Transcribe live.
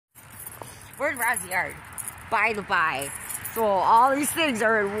We're in Rod's yard, by the by. So all these things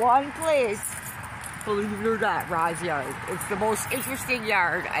are in one place. Believe it or not, Rod's yard. It's the most interesting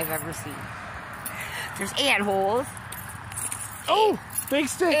yard I've ever seen. There's antholes. Oh, big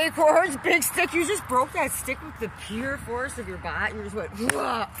stick. Acorns, big stick. You just broke that stick with the pure force of your body. You just went,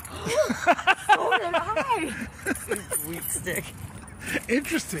 whoa. So did I. Sweet stick.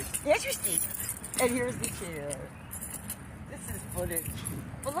 Interesting. Interesting. And here's the chair. This is footage.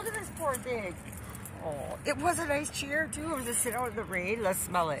 But look at this poor thing. Oh, it was a nice chair too. It was just sit out in the rain. Let's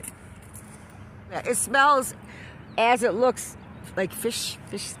smell it. Yeah, it smells as it looks like fish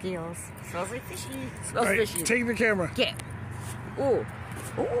scales. It smells like fishy. It smells fishy. Take the camera. Okay. Oh.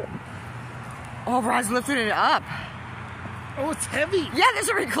 Oh. Oh, Rod's lifting it up. Oh, it's heavy. Yeah, there's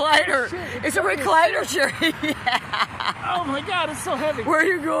a recliner. Shit, it's a recliner chair. Yeah. Oh my God, it's so heavy. Where are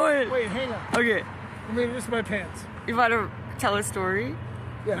you going? Wait, hang on. Okay. I mean, this is my pants. You want to tell a story?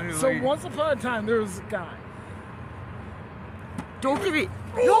 Yeah. So once upon a time, there was a guy. Don't give me.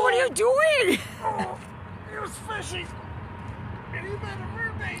 No, what are you doing? Oh, he was fishing, and he met a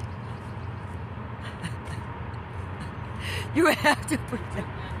mermaid. You have to put that.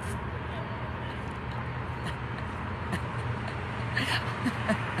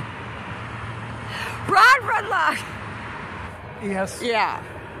 Run, lock. Yes. Yeah.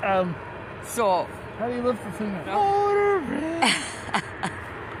 So. How do you lift the thing up?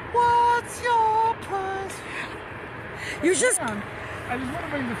 What's your price? You just. Hang on. I just want to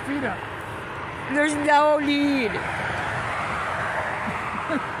bring the feet up. There's no need.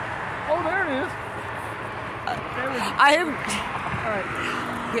 Oh, there it is. There we go. I am. All right.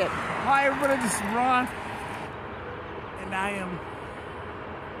 Good. Hi, everybody. This is Ron, and I am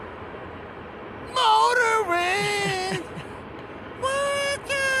motoring.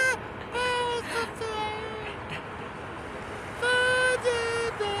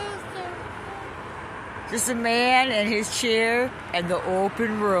 Just a man and his chair and the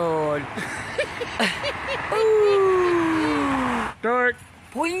open road. Ooh. Dark.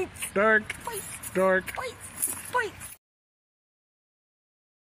 Point. Dark. Point. Dark. Point. Point.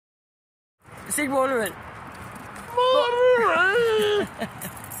 Sing motoring. Motoring.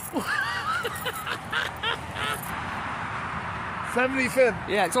 75th.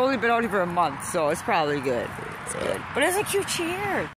 Yeah, it's only been out here for a month, so it's probably good. It's good. But it's a cute chair.